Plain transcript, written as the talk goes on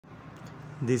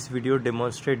This video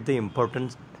demonstrates the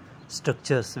important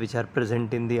structures which are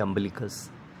present in the umbilicus.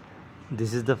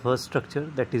 This is the first structure,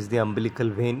 that is the umbilical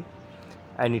vein,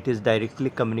 and it is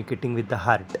directly communicating with the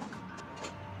heart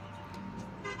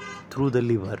through the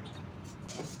liver.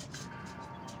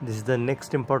 This is the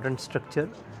next important structure.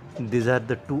 These are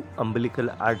the two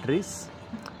umbilical arteries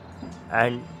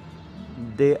and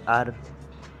they are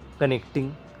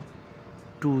connecting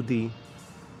to the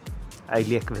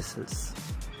iliac vessels.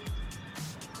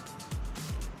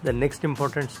 The next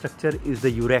important structure is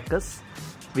the urachus,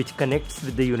 which connects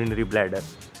with the urinary bladder,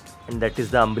 and that is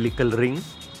the umbilical ring.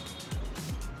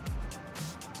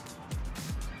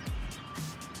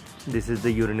 This is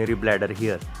the urinary bladder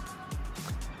here.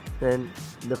 Then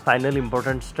the final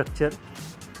important structure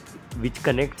which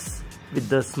connects with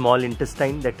the small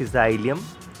intestine, that is the ileum,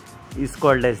 is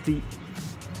called as the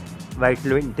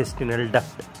vitelloinstestinal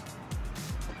duct.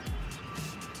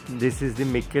 This is the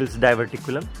Meckel's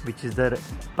diverticulum, which is the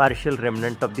partial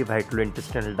remnant of the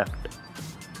vitellointestinal duct.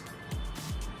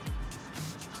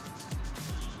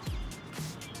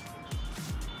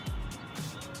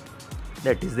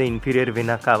 That is the inferior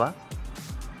vena cava,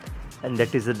 and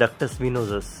that is the ductus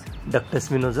venosus. Ductus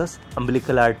venosus,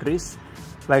 umbilical arteries,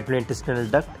 vitellointestinal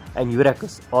duct and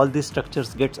urachus. All these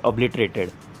structures gets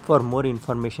obliterated. For more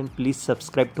information, please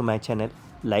subscribe to my channel,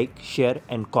 like, share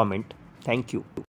and comment. Thank you.